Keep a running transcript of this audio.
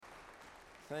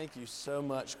Thank you so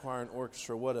much, choir and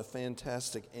orchestra. What a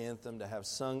fantastic anthem to have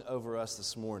sung over us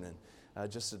this morning,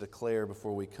 just to declare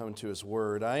before we come to His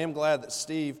Word. I am glad that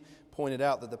Steve pointed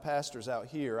out that the pastor's out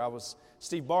here.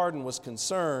 Steve Barden was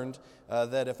concerned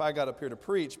that if I got up here to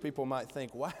preach, people might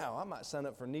think, wow, I might sign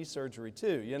up for knee surgery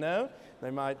too, you know?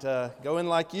 They might go in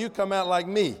like you, come out like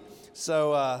me.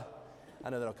 So I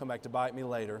know that'll come back to bite me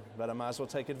later, but I might as well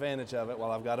take advantage of it while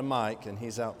I've got a mic and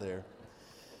he's out there.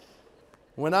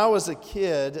 When I was a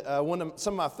kid,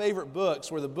 some of my favorite books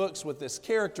were the books with this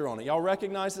character on it. Y'all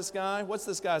recognize this guy? What's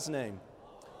this guy's name?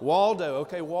 Waldo.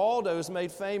 Okay, Waldo is made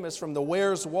famous from the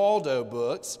Where's Waldo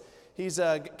books. He's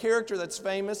a character that's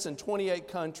famous in 28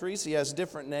 countries. He has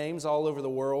different names all over the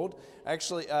world.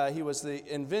 Actually, he was the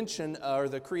invention or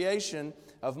the creation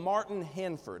of Martin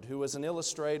Hanford, who was an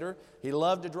illustrator. He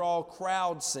loved to draw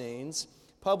crowd scenes.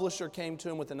 Publisher came to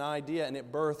him with an idea, and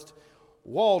it birthed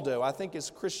Waldo. I think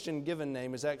his Christian given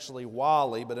name is actually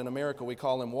Wally, but in America we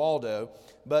call him Waldo.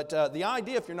 But the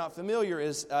idea, if you're not familiar,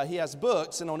 is he has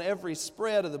books, and on every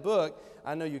spread of the book,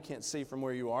 I know you can't see from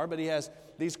where you are, but he has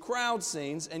these crowd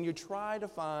scenes, and you try to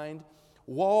find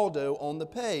Waldo on the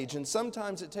page. And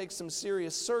sometimes it takes some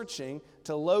serious searching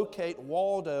to locate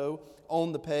Waldo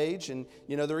on the page. And,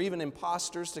 you know, there are even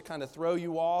imposters to kind of throw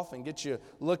you off and get you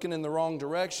looking in the wrong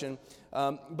direction.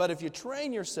 But if you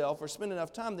train yourself or spend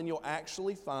enough time, then you'll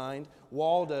actually find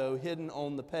Waldo hidden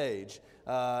on the page.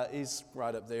 He's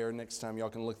right up there. Next time y'all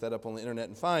can look that up on the internet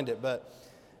and find it. But,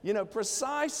 you know,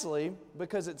 precisely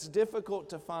because it's difficult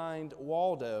to find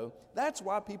Waldo, that's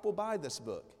why people buy this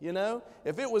book, you know?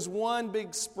 If it was one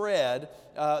big spread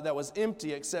that was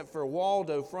empty except for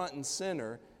Waldo front and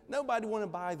center, nobody would want to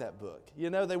buy that book. You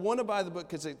know, they want to buy the book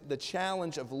because the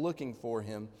challenge of looking for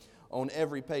him on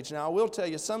every page. Now, I will tell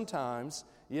you, sometimes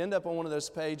you end up on one of those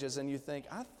pages and you think,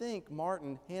 I think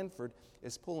Martin Hanford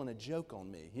is pulling a joke on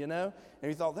me, you know?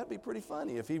 And you thought, that'd be pretty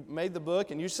funny if he made the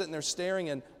book and you're sitting there staring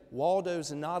and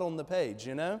Waldo's not on the page,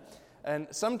 you know? And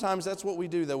sometimes that's what we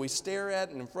do, though. We stare at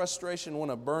it and in frustration want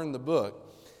to burn the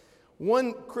book.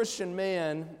 One Christian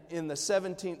man in the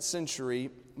 17th century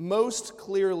most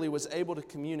clearly was able to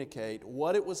communicate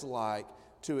what it was like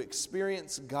to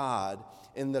experience God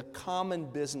in the common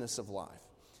business of life.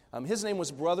 His name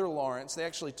was Brother Lawrence. They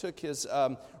actually took his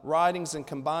writings and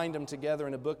combined them together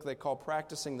in a book they call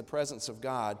Practicing the Presence of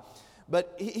God.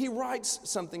 But he writes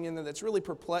something in there that's really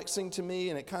perplexing to me,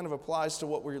 and it kind of applies to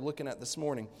what we're looking at this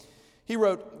morning. He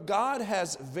wrote, God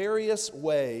has various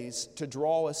ways to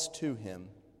draw us to Him,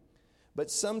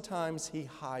 but sometimes He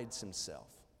hides Himself.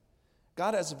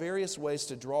 God has various ways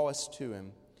to draw us to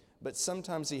Him, but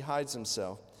sometimes He hides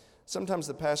Himself. Sometimes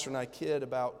the pastor and I kid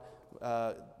about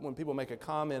when people make a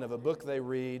comment of a book they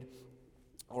read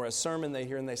or a sermon they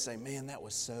hear and they say, man, that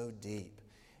was so deep.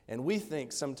 And we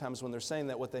think sometimes when they're saying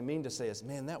that, what they mean to say is,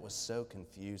 man, that was so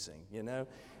confusing, you know?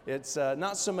 It's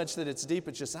not so much that it's deep,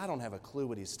 it's just I don't have a clue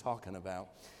what he's talking about.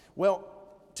 Well,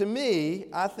 to me,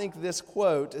 I think this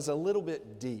quote is a little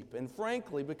bit deep, and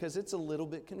frankly, because it's a little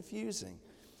bit confusing.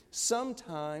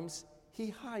 Sometimes He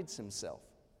hides Himself.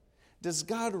 Does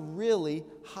God really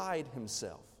hide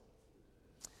Himself?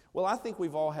 Well, I think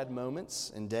we've all had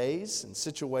moments and days and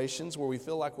situations where we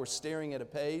feel like we're staring at a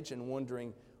page and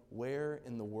wondering, where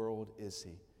in the world is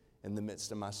He in the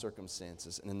midst of my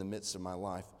circumstances and in the midst of my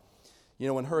life? You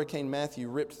know, when Hurricane Matthew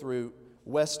ripped through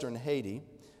western Haiti,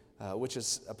 which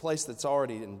is a place that's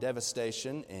already in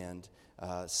devastation and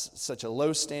such a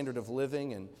low standard of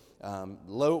living and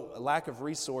low lack of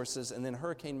resources, and then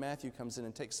Hurricane Matthew comes in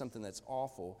and takes something that's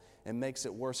awful and makes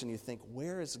it worse, and you think,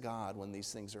 where is God when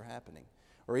these things are happening?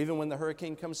 Or even when the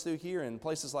hurricane comes through here in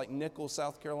places like Nichols,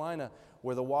 South Carolina,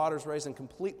 where the waters raise and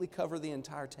completely cover the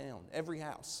entire town, every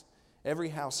house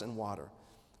in water.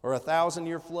 Or a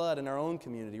 1,000-year flood in our own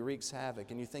community wreaks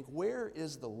havoc, and you think, where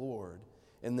is the Lord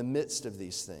in the midst of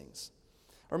these things?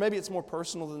 Or maybe it's more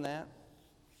personal than that.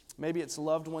 Maybe it's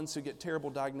loved ones who get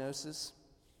terrible diagnoses,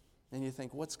 and you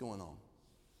think, what's going on?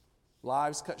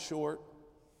 Lives cut short.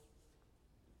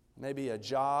 Maybe a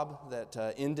job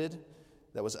that ended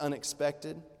that was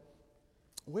unexpected.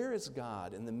 Where is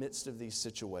God in the midst of these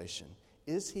situations?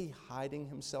 Is He hiding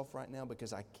Himself right now?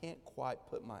 Because I can't quite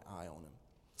put my eye on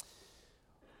Him.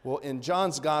 Well, in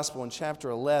John's Gospel in chapter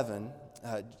 11,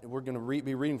 we're going to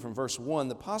be reading from verse 1.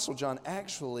 The Apostle John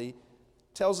actually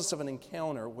tells us of an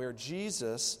encounter where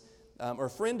Jesus, or a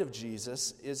friend of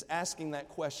Jesus, is asking that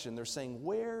question. They're saying,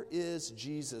 where is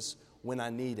Jesus when I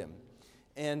need Him?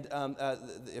 And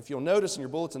if you'll notice in your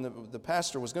bulletin, the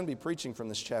pastor was going to be preaching from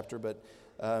this chapter, but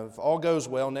if all goes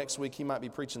well, next week he might be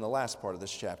preaching the last part of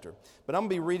this chapter. But I'm going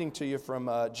to be reading to you from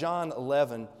John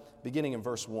 11, beginning in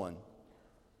verse 1.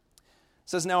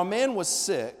 says, "Now a man was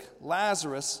sick,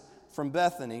 Lazarus from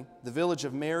Bethany, the village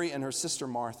of Mary and her sister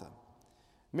Martha.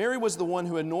 Mary was the one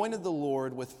who anointed the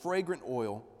Lord with fragrant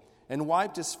oil and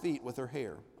wiped his feet with her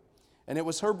hair. And it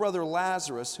was her brother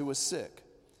Lazarus who was sick.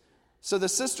 So the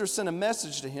sisters sent a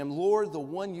message to him, 'Lord, the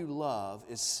one you love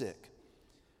is sick.'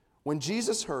 When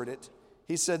Jesus heard it,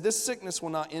 he said, 'This sickness will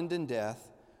not end in death,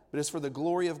 but is for the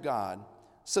glory of God,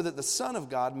 so that the Son of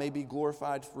God may be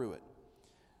glorified through it.'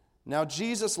 Now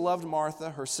Jesus loved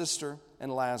Martha, her sister,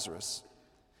 and Lazarus.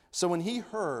 So when he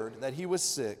heard that he was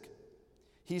sick,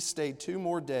 he stayed 2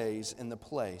 more days in the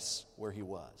place where he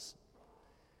was."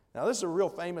 Now this is a real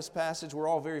famous passage. We're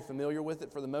all very familiar with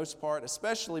it for the most part,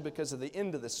 especially because of the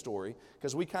end of the story,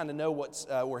 because we kind of know what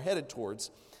we're headed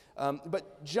towards.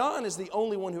 But John is the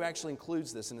only one who actually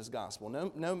includes this in his gospel.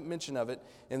 No mention of it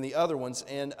in the other ones.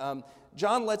 And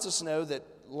John lets us know that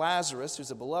Lazarus,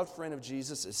 who's a beloved friend of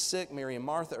Jesus, is sick. Mary and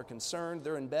Martha are concerned.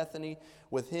 They're in Bethany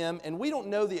with him. And we don't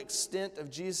know the extent of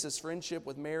Jesus' friendship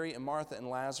with Mary and Martha and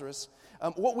Lazarus.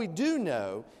 What we do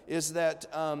know is that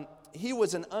he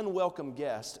was an unwelcome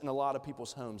guest in a lot of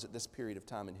people's homes at this period of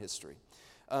time in history.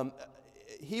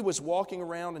 He was walking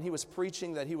around and he was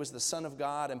preaching that he was the Son of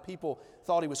God, and people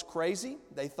thought he was crazy.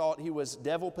 They thought he was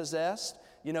devil-possessed.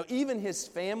 You know, even his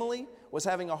family was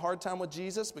having a hard time with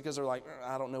Jesus because they're like,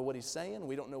 "I don't know what he's saying.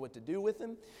 We don't know what to do with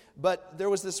him." But there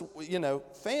was this,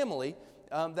 family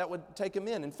that would take him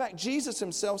in. In fact, Jesus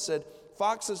himself said,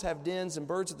 "Foxes have dens and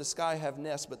birds of the sky have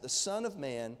nests, but the Son of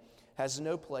Man has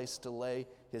no place to lay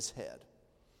his head."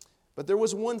 But there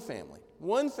was one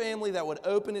family that would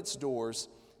open its doors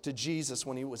to Jesus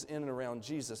when he was in and around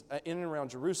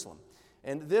Jerusalem.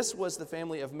 And this was the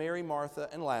family of Mary, Martha,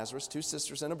 and Lazarus, 2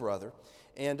 sisters and a brother.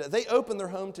 And they opened their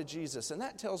home to Jesus, and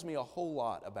that tells me a whole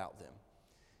lot about them.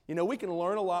 You know, we can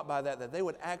learn a lot by that they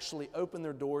would actually open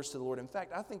their doors to the Lord. In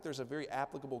fact, I think there's a very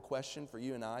applicable question for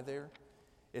you and I there.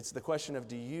 It's the question of,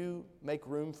 do you make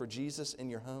room for Jesus in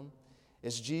your home?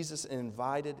 Is Jesus an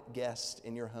invited guest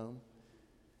in your home?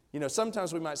 You know,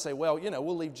 sometimes we might say, well,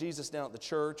 we'll leave Jesus down at the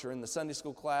church or in the Sunday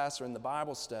school class or in the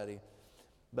Bible study.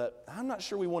 But I'm not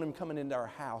sure we want him coming into our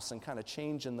house and kind of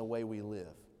changing the way we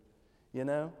live.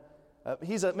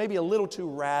 He's maybe a little too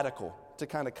radical to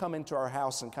kind of come into our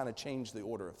house and kind of change the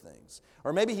order of things.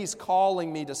 Or maybe he's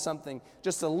calling me to something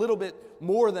just a little bit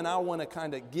more than I want to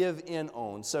kind of give in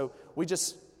on. So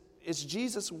is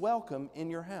Jesus welcome in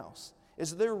your house?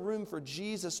 Is there room for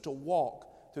Jesus to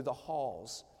walk through the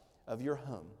halls of your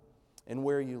home and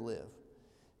where you live?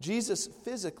 Jesus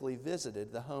physically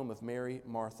visited the home of Mary,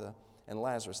 Martha, and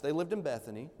Lazarus. They lived in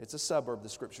Bethany. It's a suburb, the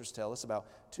scriptures tell us, about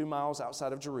 2 miles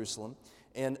outside of Jerusalem.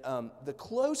 And their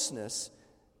closeness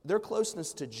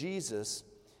to Jesus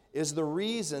is the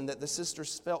reason that the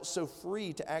sisters felt so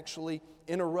free to actually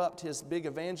interrupt his big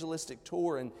evangelistic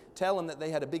tour and tell him that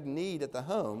they had a big need at the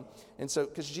home. And so,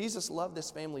 because Jesus loved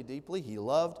this family deeply, he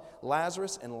loved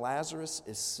Lazarus, and Lazarus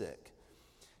is sick.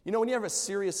 You know, when you have a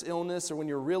serious illness or when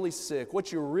you're really sick,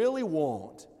 what you really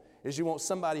want is you want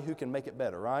somebody who can make it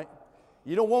better, right?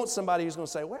 You don't want somebody who's going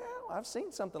to say, well, I've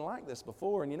seen something like this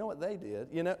before, and you know what they did.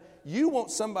 You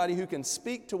want somebody who can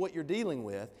speak to what you're dealing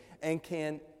with and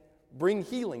can bring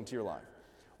healing to your life.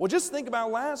 Well, just think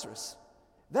about Lazarus.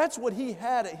 That's what he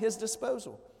had at his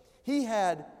disposal. He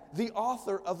had the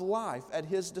author of life at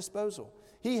his disposal.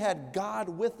 He had God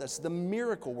with us, the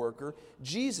miracle worker,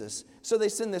 Jesus. So they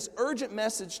send this urgent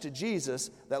message to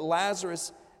Jesus that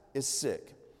Lazarus is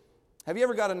sick. Have you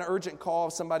ever got an urgent call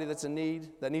of somebody that's in need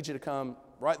that needs you to come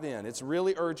right then? It's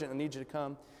really urgent. I need you to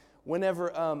come.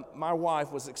 Whenever my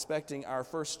wife was expecting our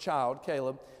first child,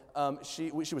 Caleb,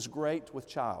 she was great with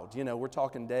child. We're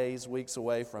talking days, weeks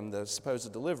away from the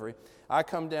supposed delivery. I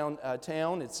come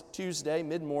downtown. It's Tuesday,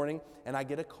 mid-morning, and I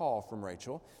get a call from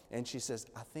Rachel, and she says,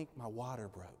 "I think my water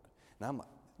broke." And I'm like,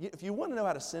 if you want to know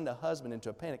how to send a husband into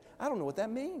a panic, I don't know what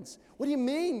that means. What do you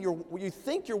mean?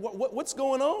 What's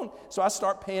going on? So I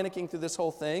start panicking through this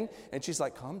whole thing, and she's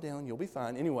like, "Calm down, you'll be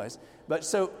fine." Anyways, but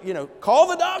so, call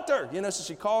the doctor. So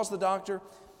she calls the doctor.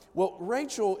 Well,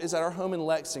 Rachel is at our home in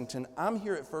Lexington. I'm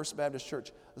here at First Baptist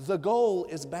Church. The goal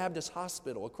is Baptist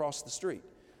Hospital across the street.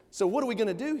 So what are we going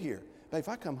to do here? Babe, if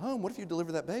I come home, what if you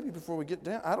deliver that baby before we get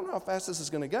down? I don't know how fast this is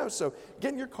going to go, so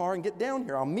get in your car and get down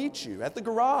here. I'll meet you at the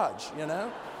garage,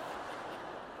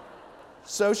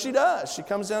 So she does. She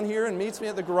comes down here and meets me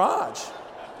at the garage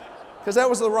because that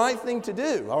was the right thing to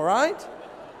do, all right?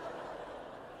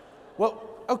 Well,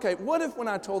 okay, what if when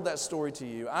I told that story to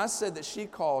you, I said that she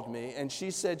called me and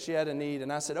she said she had a need,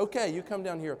 and I said, okay, you come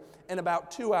down here, and about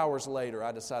 2 hours later,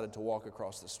 I decided to walk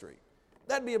across the street.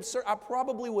 That'd be absurd. I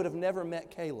probably would have never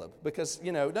met Caleb because,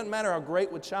 it doesn't matter how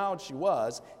great a child she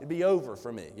was, it'd be over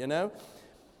for me,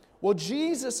 Well,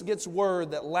 Jesus gets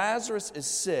word that Lazarus is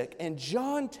sick, and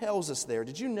John tells us there.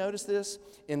 Did you notice this?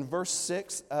 In verse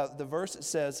 6, the verse, it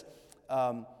says,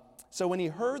 so when he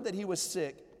heard that he was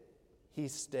sick, he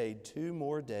stayed 2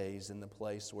 more days in the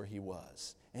place where he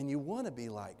was. And you want to be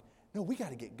like, no, we got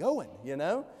to get going,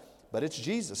 But it's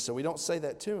Jesus, so we don't say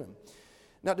that to him.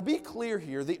 Now, to be clear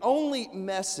here, the only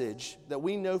message that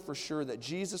we know for sure that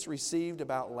Jesus received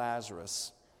about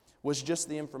Lazarus was just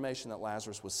the information that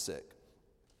Lazarus was sick.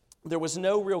 There was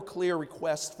no real clear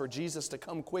request for Jesus to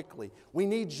come quickly. We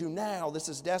need you now. This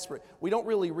is desperate. We don't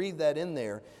really read that in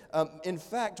there. In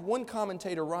fact, one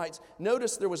commentator writes,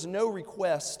 notice there was no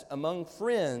request among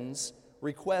friends.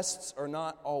 Requests are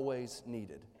not always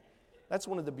needed. That's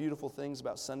one of the beautiful things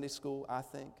about Sunday school, I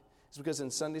think. It's because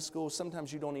in Sunday school,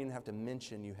 sometimes you don't even have to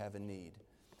mention you have a need.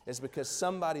 It's because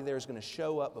somebody there is going to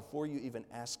show up before you even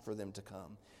ask for them to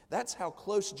come. That's how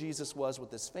close Jesus was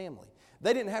with this family.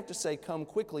 They didn't have to say, come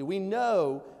quickly. We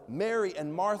know Mary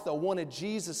and Martha wanted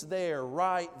Jesus there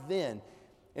right then.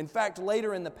 In fact,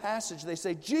 later in the passage, they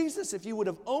say, Jesus, if you would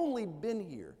have only been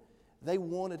here. They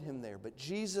wanted him there. But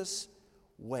Jesus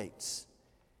waits.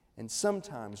 And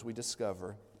sometimes we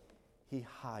discover he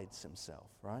hides himself,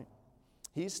 right?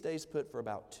 He stays put for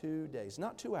about 2 days.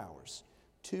 Not 2 hours,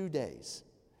 2 days.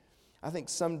 I think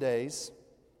some days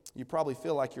you probably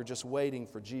feel like you're just waiting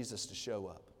for Jesus to show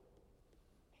up.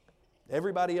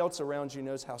 Everybody else around you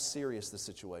knows how serious the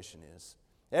situation is.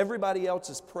 Everybody else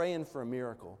is praying for a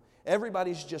miracle.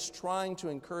 Everybody's just trying to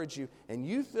encourage you, and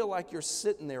you feel like you're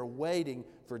sitting there waiting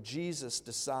for Jesus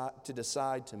to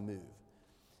decide to move.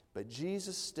 But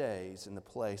Jesus stays in the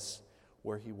place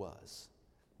where he was.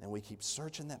 And we keep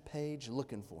searching that page,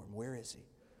 looking for him. Where is he?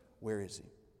 Where is he?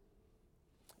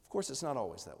 Of course, it's not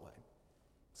always that way.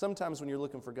 Sometimes when you're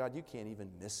looking for God, you can't even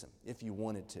miss him if you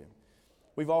wanted to.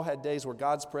 We've all had days where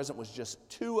God's presence was just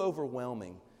too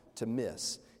overwhelming to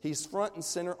miss. He's front and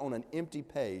center on an empty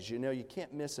page. You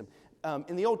can't miss him.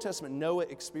 In the Old Testament, Noah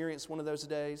experienced one of those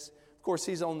days. Of course,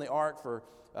 he's on the ark for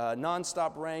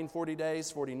nonstop rain, 40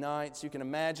 days, 40 nights. You can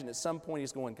imagine at some point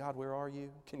he's going, God, where are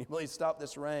you? Can you please stop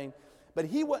this rain? But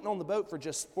he wasn't on the boat for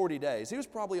just 40 days. He was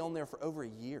probably on there for over a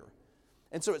year.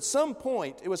 And so at some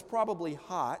point, it was probably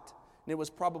hot, and it was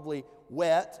probably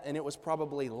wet, and it was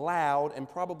probably loud, and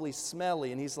probably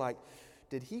smelly. And he's like,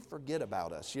 did he forget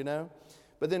about us,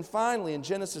 But then finally, in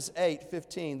Genesis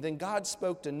 8:15, then God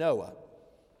spoke to Noah,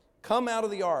 come out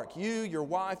of the ark, you, your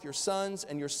wife, your sons,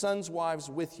 and your sons' wives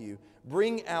with you.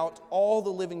 Bring out all the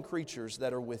living creatures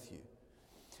that are with you.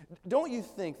 Don't you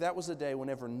think that was a day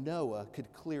whenever Noah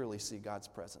could clearly see God's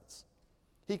presence?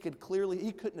 He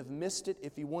couldn't have missed it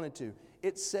if he wanted to.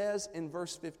 It says in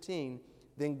verse 15,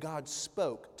 then God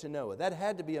spoke to Noah. That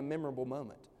had to be a memorable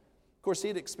moment. Of course, he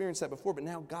had experienced that before, but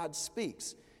now God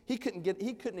speaks. He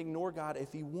couldn't ignore God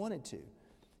if he wanted to.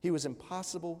 He was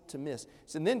impossible to miss.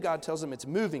 So then God tells him it's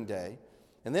moving day.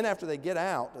 And then after they get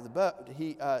out of the boat,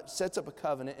 he sets up a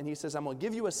covenant and he says, I'm going to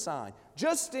give you a sign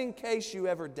just in case you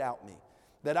ever doubt me,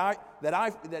 that I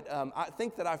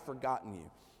think that I've forgotten you.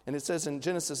 And it says in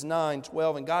Genesis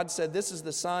 9:12, and God said, this is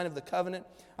the sign of the covenant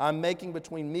I'm making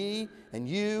between me and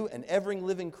you and every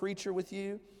living creature with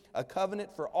you, a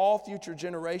covenant for all future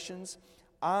generations.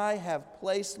 I have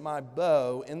placed my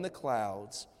bow in the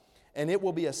clouds, and it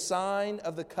will be a sign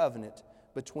of the covenant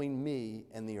between me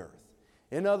and the earth.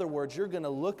 In other words, you're going to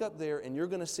look up there and you're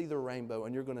going to see the rainbow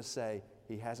and you're going to say,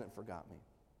 he hasn't forgot me.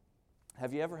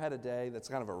 Have you ever had a day that's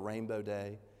kind of a rainbow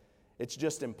day? It's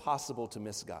just impossible to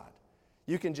miss God.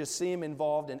 You can just see him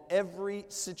involved in every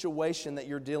situation that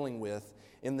you're dealing with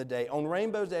in the day. On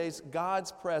rainbow days,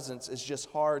 God's presence is just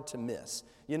hard to miss.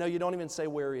 You don't even say,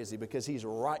 where is he? Because he's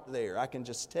right there. I can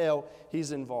just tell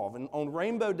he's involved. And on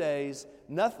rainbow days,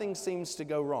 nothing seems to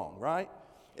go wrong, right?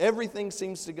 Everything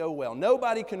seems to go well.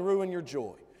 Nobody can ruin your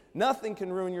joy. Nothing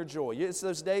can ruin your joy. It's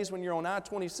those days when you're on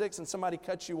I-26 and somebody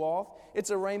cuts you off.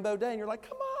 It's a rainbow day and you're like,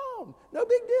 come on, no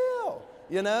big deal.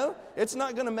 It's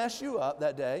not going to mess you up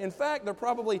that day. In fact, they're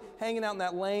probably hanging out in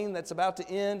that lane that's about to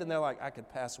end and they're like, I could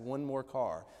pass one more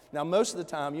car. Now, most of the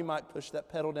time you might push that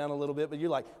pedal down a little bit, but you're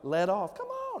like, let off. Come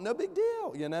on, no big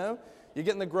deal, You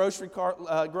get in the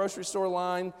grocery store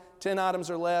line, 10 items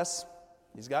or less.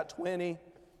 He's got 20.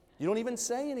 You don't even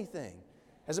say anything.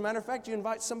 As a matter of fact, you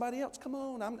invite somebody else. Come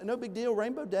on, no big deal,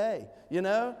 rainbow day,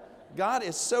 God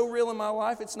is so real in my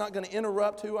life, it's not going to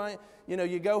interrupt who I am.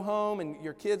 You go home and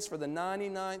your kids for the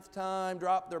 99th time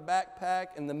drop their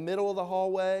backpack in the middle of the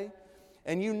hallway,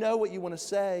 and you know what you want to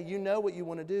say, you know what you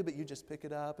want to do, but you just pick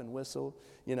it up and whistle,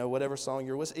 whatever song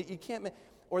you're whistling. You can't.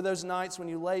 Or those nights when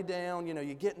you lay down,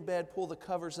 you get in bed, pull the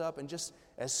covers up, and just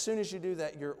as soon as you do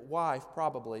that, your wife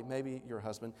probably, maybe your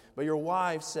husband, but your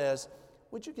wife says,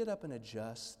 would you get up and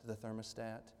adjust the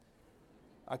thermostat?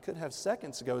 I could have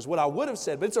seconds ago is what I would have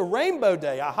said, but it's a rainbow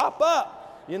day. I hop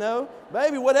up,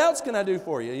 Baby, what else can I do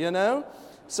for you,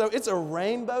 So it's a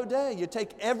rainbow day. You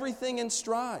take everything in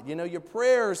stride. Your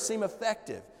prayers seem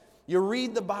effective. You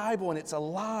read the Bible and it's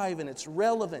alive and it's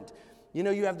relevant. You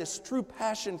have this true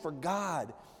passion for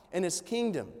God and His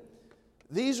kingdom.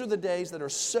 These are the days that are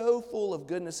so full of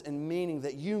goodness and meaning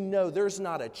that there's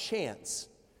not a chance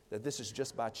that this is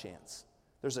just by chance.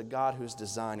 There's a God who's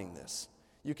designing this.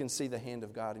 You can see the hand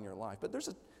of God in your life. But there's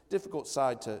a difficult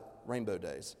side to rainbow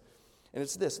days. And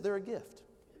it's this: they're a gift.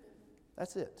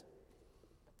 That's it.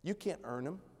 You can't earn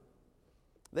them.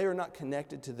 They are not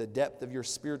connected to the depth of your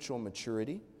spiritual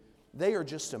maturity. They are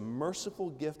just a merciful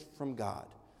gift from God.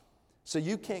 So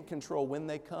you can't control when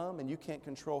they come, and you can't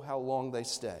control how long they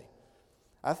stay.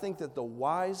 I think that the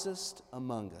wisest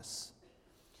among us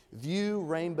view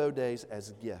rainbow days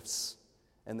as gifts,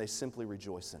 and they simply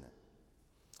rejoice in it.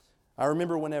 I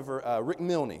remember whenever Rick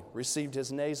Milne received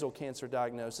his nasal cancer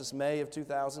diagnosis, May of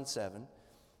 2007,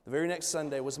 the very next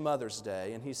Sunday was Mother's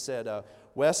Day, and he said,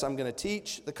 Wes, I'm going to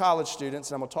teach the college students,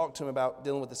 and I'm going to talk to them about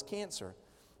dealing with this cancer.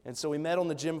 And so we met on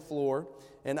the gym floor,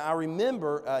 and I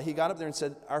remember he got up there and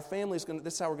said, our family's going to,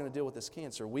 this is how we're going to deal with this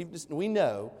cancer. We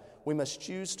know we must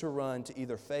choose to run to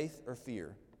either faith or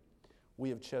fear. We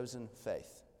have chosen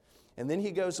faith. And then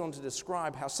he goes on to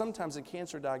describe how sometimes a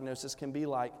cancer diagnosis can be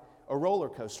like a roller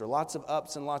coaster, lots of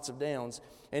ups and lots of downs.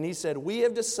 And he said, we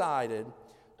have decided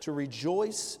to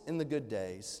rejoice in the good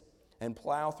days and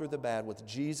plow through the bad with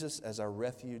Jesus as our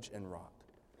refuge and rock.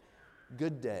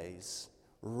 Good days,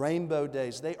 rainbow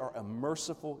days, they are a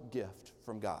merciful gift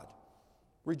from God.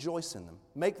 Rejoice in them.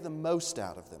 Make the most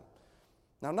out of them.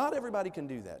 Now, not everybody can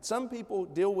do that. Some people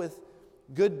deal with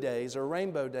good days or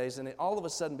rainbow days, and it all of a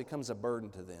sudden becomes a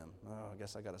burden to them. Oh, I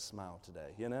guess I got to smile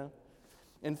today,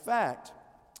 In fact,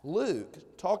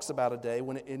 Luke talks about a day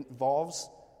when it involves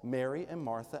Mary and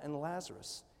Martha and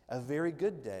Lazarus, a very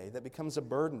good day that becomes a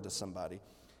burden to somebody.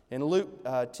 In Luke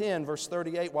 10, verse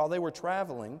 38, while they were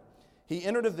traveling, he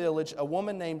entered a village. A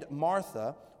woman named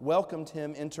Martha welcomed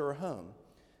him into her home.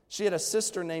 She had a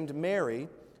sister named Mary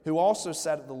who also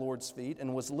sat at the Lord's feet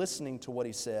and was listening to what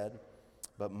he said.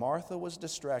 But Martha was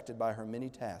distracted by her many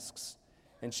tasks.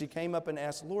 And she came up and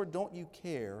asked, Lord, don't you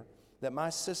care that my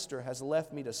sister has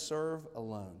left me to serve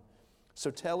alone?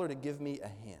 So tell her to give me a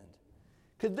hand.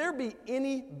 Could there be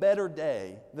any better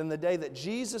day than the day that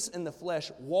Jesus in the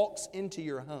flesh walks into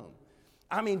your home?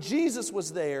 I mean, Jesus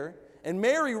was there, and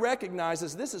Mary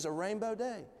recognizes this is a rainbow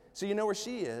day. So you know where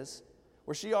she is?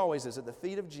 Where she always is, at the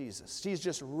feet of Jesus. She's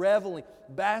just reveling,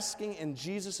 basking in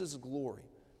Jesus' glory.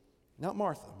 Not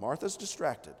Martha. Martha's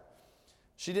distracted.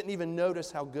 She didn't even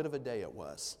notice how good of a day it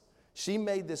was. She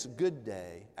made this good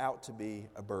day out to be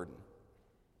a burden.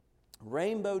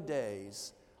 Rainbow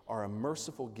days are a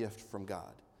merciful gift from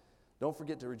God. Don't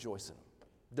forget to rejoice in them.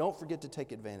 Don't forget to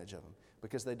take advantage of them,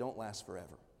 because they don't last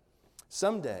forever.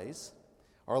 Some days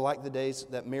are like the days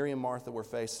that Mary and Martha were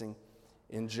facing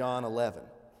in John 11,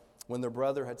 when their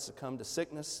brother had succumbed to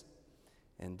sickness,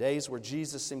 and days where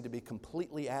Jesus seemed to be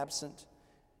completely absent,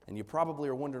 and you probably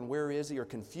are wondering, where is he, or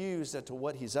confused as to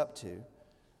what he's up to.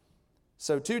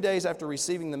 So 2 days after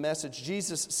receiving the message,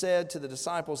 Jesus said to the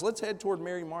disciples, let's head toward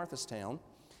Mary and Martha's town.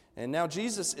 And now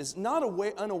Jesus is not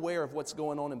unaware of what's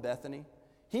going on in Bethany.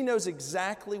 He knows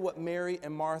exactly what Mary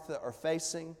and Martha are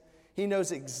facing. He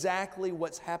knows exactly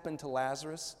what's happened to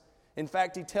Lazarus. In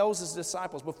fact, he tells his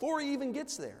disciples, before he even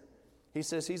gets there, he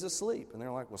says he's asleep. And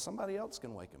they're like, well, somebody else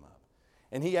can wake him up.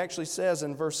 And he actually says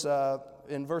in verse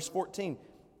 14,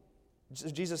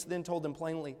 Jesus then told them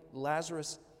plainly,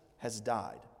 Lazarus has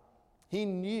died. He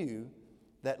knew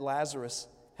that Lazarus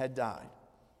had died.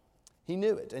 He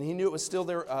knew it, and he knew it was still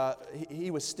there.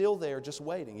 He was still there just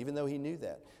waiting, even though he knew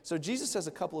that. So Jesus says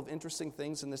a couple of interesting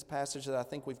things in this passage that I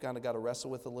think we've kind of got to wrestle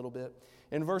with a little bit.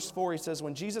 In verse 4, he says,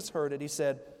 when Jesus heard it, he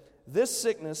said, this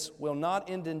sickness will not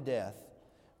end in death,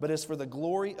 but is for the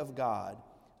glory of God,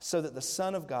 so that the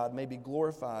Son of God may be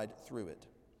glorified through it.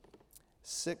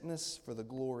 Sickness for the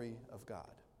glory of God.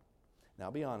 Now,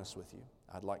 I'll be honest with you.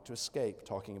 I'd like to escape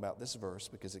talking about this verse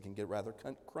because it can get rather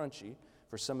crunchy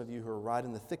for some of you who are right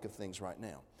in the thick of things right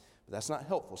now. But that's not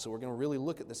helpful, so we're going to really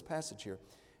look at this passage here.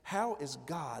 How is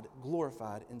God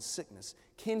glorified in sickness?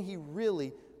 Can he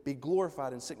really be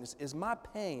glorified in sickness? Is my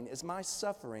pain, is my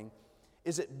suffering,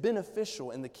 is it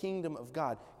beneficial in the kingdom of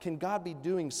God? Can God be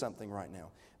doing something right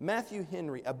now? Matthew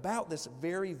Henry, about this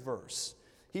very verse,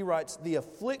 he writes, the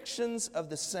afflictions of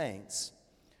the saints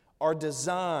are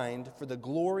designed for the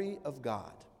glory of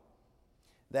God,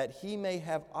 that He may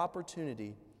have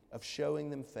opportunity of showing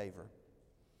them favor.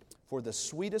 For the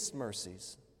sweetest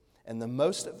mercies and the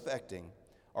most affecting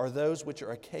are those which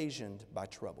are occasioned by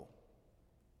trouble.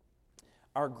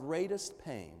 Our greatest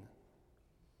pain,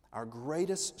 our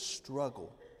greatest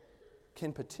struggle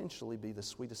can potentially be the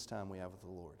sweetest time we have with the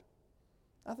Lord.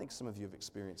 I think some of you have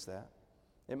experienced that.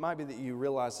 It might be that you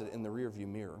realize it in the rearview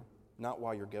mirror, not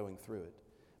while you're going through it.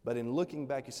 But in looking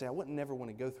back, you say, I wouldn't never want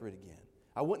to go through it again.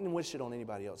 I wouldn't wish it on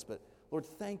anybody else. But Lord,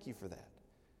 thank you for that.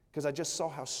 Because I just saw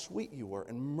how sweet you were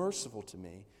and merciful to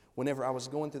me whenever I was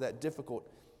going through that difficult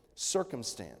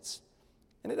circumstance.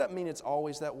 And it doesn't mean it's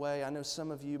always that way. I know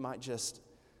some of you might just,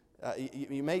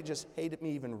 you may just hate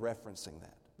me even referencing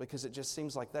that, because it just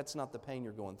seems like that's not the pain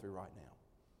you're going through right now.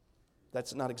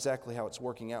 That's not exactly how it's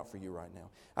working out for you right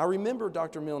now. I remember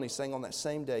Dr. Milne saying on that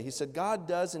same day, he said, God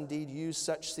does indeed use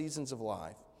such seasons of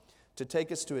life to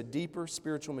take us to a deeper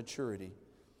spiritual maturity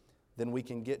than we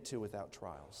can get to without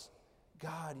trials.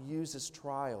 God uses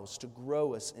trials to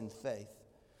grow us in faith.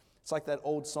 It's like that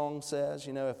old song says,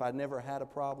 if I never had a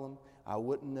problem, I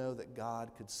wouldn't know that God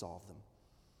could solve them.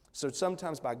 So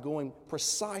sometimes by going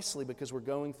precisely because we're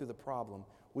going through the problem,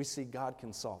 we see God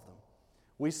can solve them.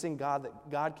 We see God that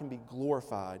God can be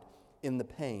glorified in the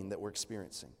pain that we're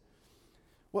experiencing.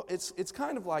 Well, it's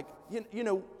kind of like,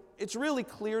 it's really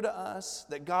clear to us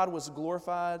that God was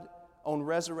glorified on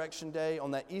Resurrection Day,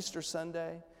 on that Easter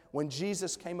Sunday, when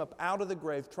Jesus came up out of the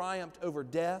grave, triumphed over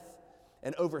death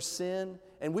and over sin.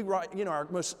 And we write, our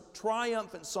most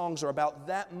triumphant songs are about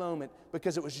that moment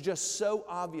because it was just so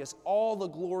obvious, all the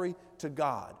glory to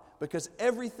God, because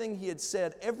everything He had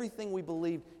said, everything we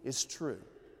believed is true.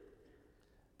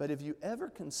 But have you ever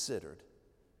considered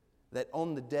that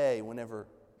on the day whenever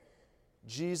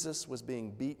Jesus was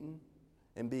being beaten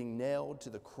and being nailed to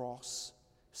the cross,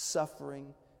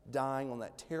 suffering, dying on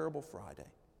that terrible Friday,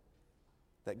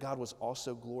 that God was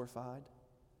also glorified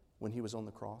when He was on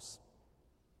the cross?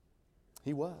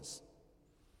 He was.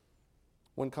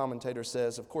 One commentator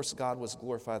says, of course, God was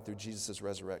glorified through Jesus'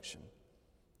 resurrection,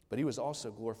 but He was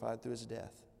also glorified through His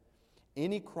death.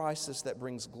 Any crisis that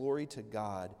brings glory to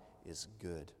God is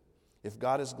good. If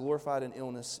God is glorified in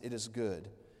illness, it is good,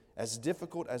 as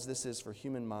difficult as this is for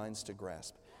human minds to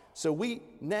grasp. So we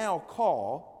now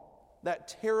call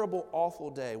that terrible, awful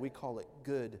day, we call it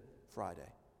Good Friday,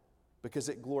 because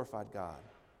it glorified God,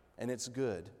 and it's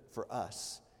good for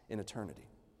us in eternity.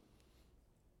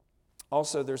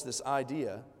 Also, there's this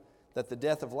idea that the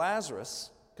death of Lazarus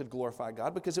could glorify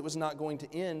God because it was not going to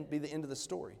be the end of the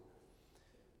story.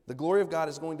 The glory of God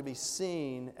is going to be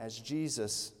seen as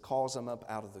Jesus calls him up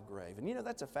out of the grave. And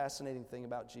that's a fascinating thing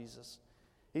about Jesus.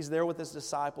 He's there with His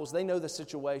disciples. They know the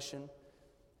situation,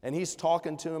 and He's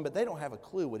talking to them, but they don't have a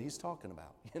clue what He's talking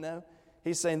about,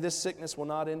 He's saying this sickness will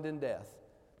not end in death.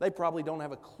 They probably don't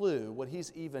have a clue what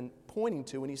He's even pointing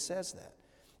to when He says that.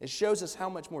 It shows us how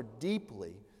much more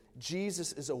deeply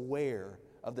Jesus is aware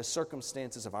of the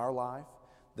circumstances of our life,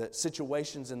 the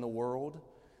situations in the world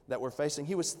that we're facing.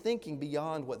 He was thinking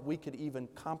beyond what we could even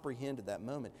comprehend at that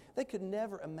moment. They could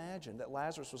never imagine that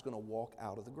Lazarus was going to walk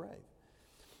out of the grave.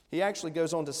 He actually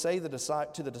goes on to say to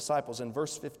the disciples in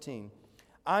verse 15,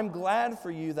 I'm glad for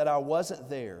you that I wasn't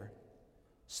there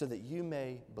so that you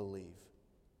may believe.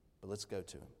 But let's go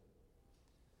to Him.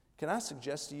 Can I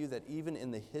suggest to you that even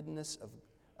in the hiddenness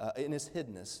in His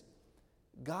hiddenness,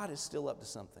 God is still up to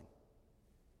something.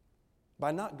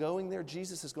 By not going there,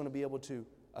 Jesus is going to be able to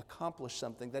accomplish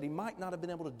something that He might not have been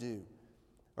able to do,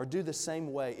 or do the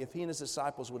same way if He and His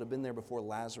disciples would have been there before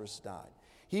Lazarus died.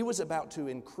 He was about to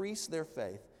increase their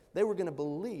faith. They were going to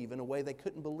believe in a way they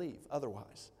couldn't believe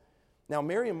otherwise. Now,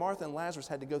 Mary and Martha and Lazarus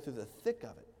had to go through the thick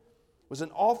of it. It was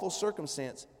an awful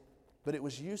circumstance, but it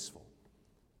was useful.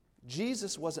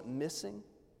 Jesus wasn't missing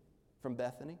from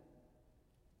Bethany.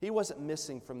 He wasn't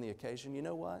missing from the occasion. You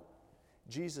know what?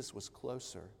 Jesus was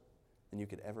closer than you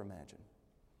could ever imagine.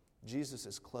 Jesus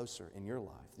is closer in your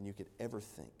life than you could ever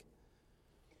think.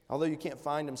 Although you can't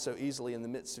find Him so easily in the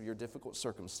midst of your difficult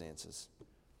circumstances,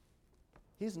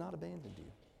 He's not abandoned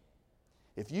you.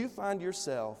 If you find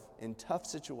yourself in tough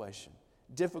situation,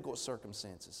 difficult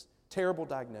circumstances, terrible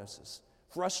diagnosis,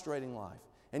 frustrating life,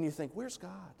 and you think, where's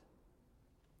God?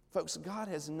 Folks, God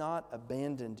has not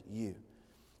abandoned you.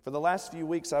 For the last few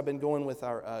weeks, I've been going with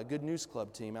our Good News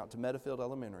Club team out to Meadowfield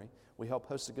Elementary. We help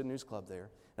host a Good News Club there.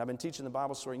 And I've been teaching the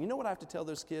Bible story. You know what I have to tell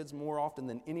those kids more often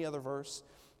than any other verse?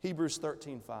 Hebrews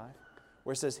 13:5,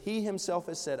 where it says, He Himself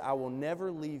has said, I will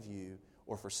never leave you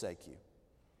or forsake you.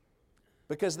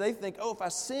 Because they think, oh, if I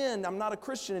sin, I'm not a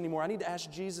Christian anymore. I need to ask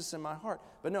Jesus in my heart.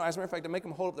 But no, as a matter of fact, I make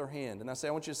them hold up their hand. And I say,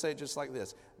 I want you to say it just like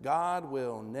this. God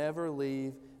will never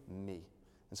leave me.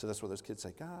 And so that's what those kids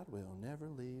say. God will never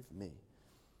leave me.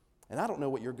 And I don't know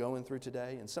what you're going through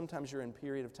today. And sometimes you're in a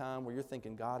period of time where you're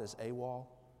thinking God is AWOL.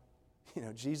 You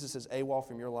know, Jesus is AWOL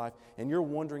from your life. And you're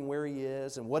wondering where he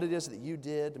is and what it is that you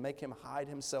did to make him hide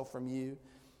himself from you.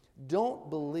 Don't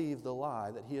believe the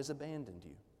lie that he has abandoned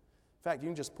you. In fact, you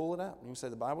can just pull it out. You can say,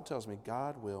 the Bible tells me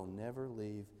God will never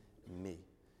leave me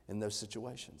in those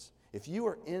situations. If you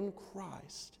are in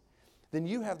Christ, then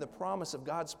you have the promise of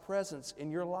God's presence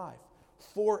in your life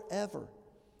forever.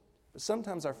 But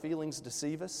sometimes our feelings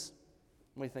deceive us.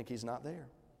 We think he's not there.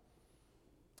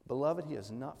 Beloved, he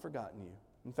has not forgotten you.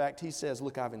 In fact, he says,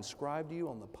 look, I've inscribed you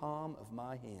on the palm of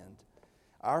my hand.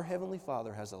 Our Heavenly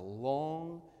Father has a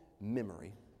long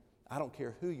memory. I don't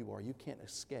care who you are, you can't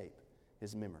escape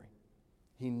his memory.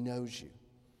 He knows you.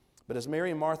 But as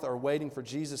Mary and Martha are waiting for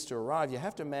Jesus to arrive, you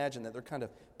have to imagine that they're kind of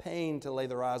pained to lay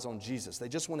their eyes on Jesus. They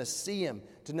just want to see him,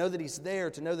 to know that he's there,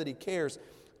 to know that he cares.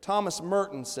 Thomas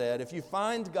Merton said, if you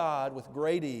find God with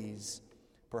great ease,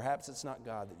 perhaps it's not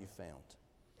God that you found.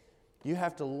 You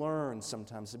have to learn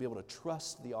sometimes to be able to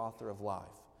trust the author of life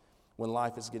when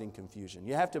life is getting confusion.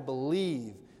 You have to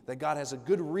believe that God has a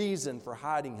good reason for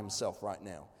hiding himself right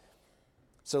now.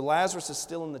 So Lazarus is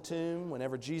still in the tomb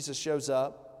whenever Jesus shows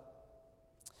up.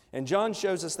 And John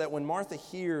shows us that when Martha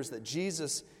hears that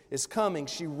Jesus is coming,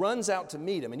 she runs out to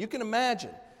meet him. And you can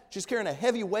imagine, she's carrying a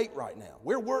heavy weight right now.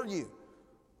 Where were you?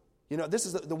 You know, this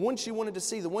is the one she wanted to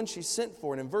see, the one she sent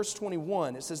for. And in verse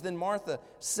 21, it says, then Martha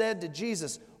said to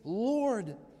Jesus,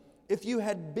 Lord, if you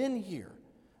had been here,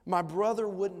 my brother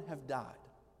wouldn't have died.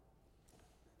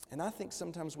 And I think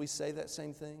sometimes we say that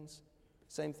same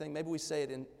thing. Maybe we say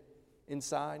it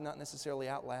inside, not necessarily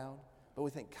out loud. But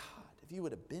we think, God, if you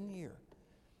would have been here,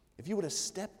 if you would have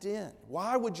stepped in,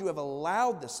 why would you have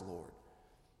allowed this, Lord?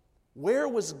 Where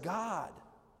was God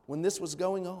when this was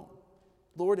going on?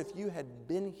 Lord, if you had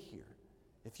been here,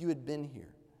 if you had been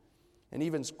here. And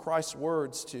even Christ's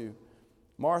words to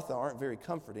Martha aren't very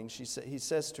comforting. He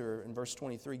says to her in verse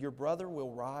 23, your brother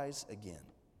will rise again.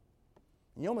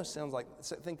 And you almost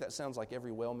think that sounds like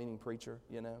every well-meaning preacher,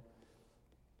 you know,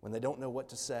 when they don't know what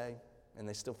to say and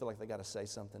they still feel like they got to say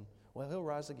something. Well, he'll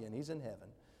rise again. He's in heaven.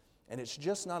 And it's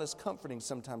just not as comforting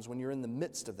sometimes when you're in the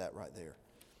midst of that right there.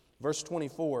 Verse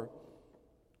 24,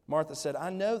 Martha said, I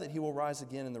know that he will rise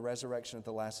again in the resurrection at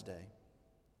the last day.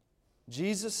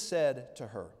 Jesus said to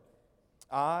her,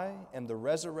 I am the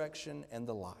resurrection and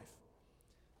the life.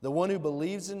 The one who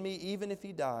believes in me, even if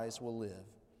he dies, will live.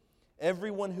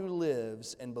 Everyone who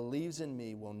lives and believes in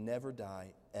me will never die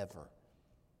ever.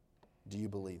 Do you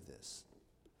believe this?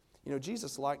 You know,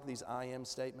 Jesus liked these I am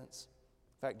statements.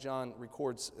 In fact, John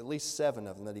records at least 7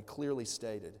 of them that he clearly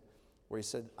stated, where he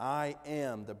said, I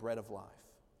am the bread of life.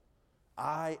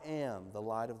 I am the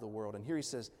light of the world. And here he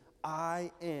says,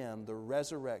 I am the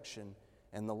resurrection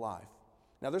and the life.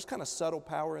 Now, there's kind of subtle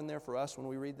power in there for us when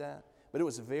we read that, but it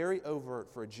was very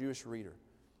overt for a Jewish reader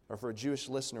or for a Jewish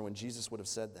listener when Jesus would have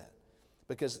said that.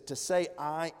 Because to say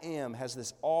I am has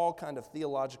this all kind of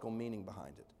theological meaning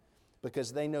behind it,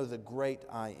 because they know the great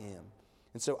I am.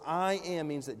 And so I am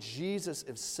means that Jesus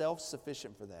is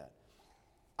self-sufficient for that.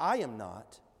 I am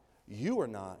not, you are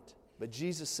not, but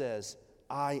Jesus says,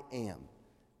 I am.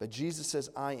 But Jesus says,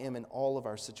 I am in all of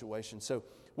our situations. So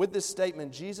with this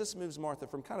statement, Jesus moves Martha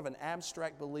from kind of an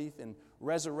abstract belief in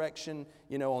resurrection,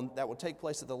 that will take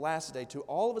place at the last day, to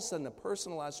all of a sudden a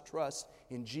personalized trust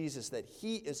in Jesus that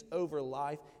he is over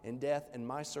life and death and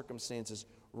my circumstances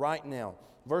right now.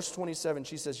 Verse 27,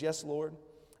 she says, yes, Lord,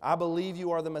 I believe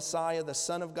you are the Messiah, the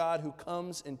Son of God who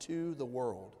comes into the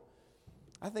world.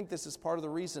 I think this is part of the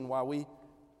reason why we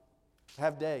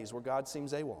have days where God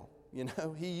seems AWOL.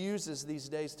 He uses these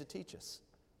days to teach us,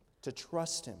 to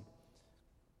trust him.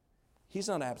 He's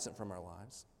not absent from our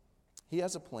lives. He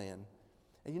has a plan.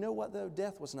 And you know what, though?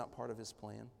 Death was not part of his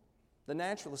plan. The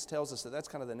naturalist tells us that that's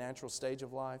kind of the natural stage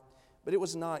of life, but it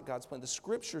was not God's plan. The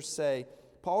scriptures say,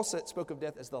 Paul spoke of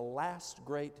death as the last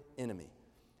great enemy.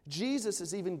 Jesus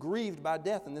is even grieved by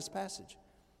death in this passage.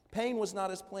 Pain was not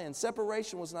his plan.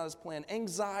 Separation was not his plan.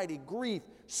 Anxiety, grief,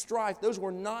 strife, those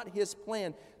were not his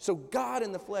plan. So God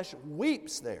in the flesh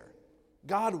weeps there.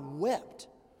 God wept.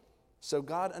 So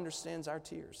God understands our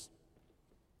tears.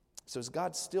 So is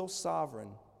God still sovereign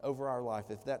over our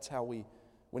life if that's how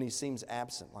when he seems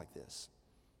absent like this?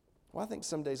 Well, I think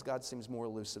some days God seems more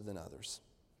elusive than others.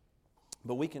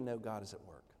 But we can know God is at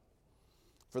work.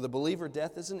 For the believer,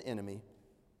 death is an enemy,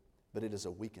 but it is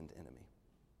a weakened enemy.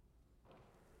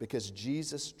 because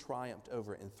Jesus triumphed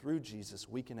over it, and through Jesus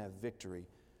we can have victory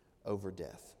over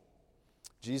death.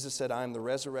 Jesus said, I am the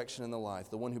resurrection and the life.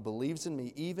 The one who believes in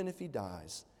me, even if he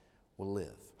dies, will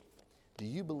live. Do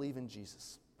you believe in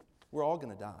Jesus? We're all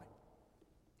going to die.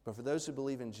 But for those who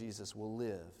believe in Jesus, will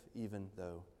live even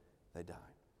though they die.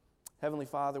 Heavenly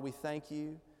Father, we thank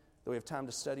you that we have time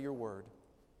to study your word.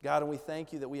 God, and we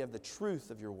thank you that we have the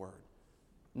truth of your word,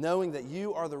 knowing that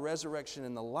you are the resurrection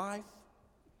and the life.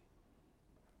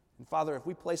 And Father, if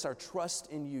we place our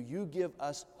trust in you, you give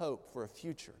us hope for a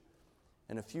future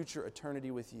and a future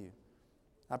eternity with you.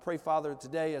 I pray, Father,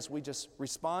 today as we just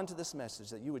respond to this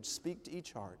message, that you would speak to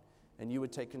each heart and you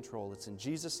would take control. It's in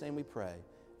Jesus' name we pray.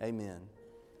 Amen.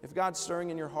 If God's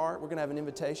stirring in your heart, we're going to have an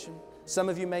invitation. Some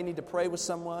of you may need to pray with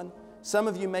someone. Some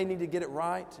of you may need to get it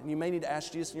right, and you may need to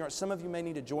ask Jesus in your heart. Some of you may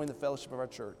need to join the fellowship of our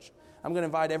church. I'm going to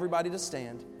invite everybody to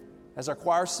stand. As our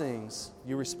choir sings,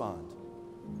 you respond.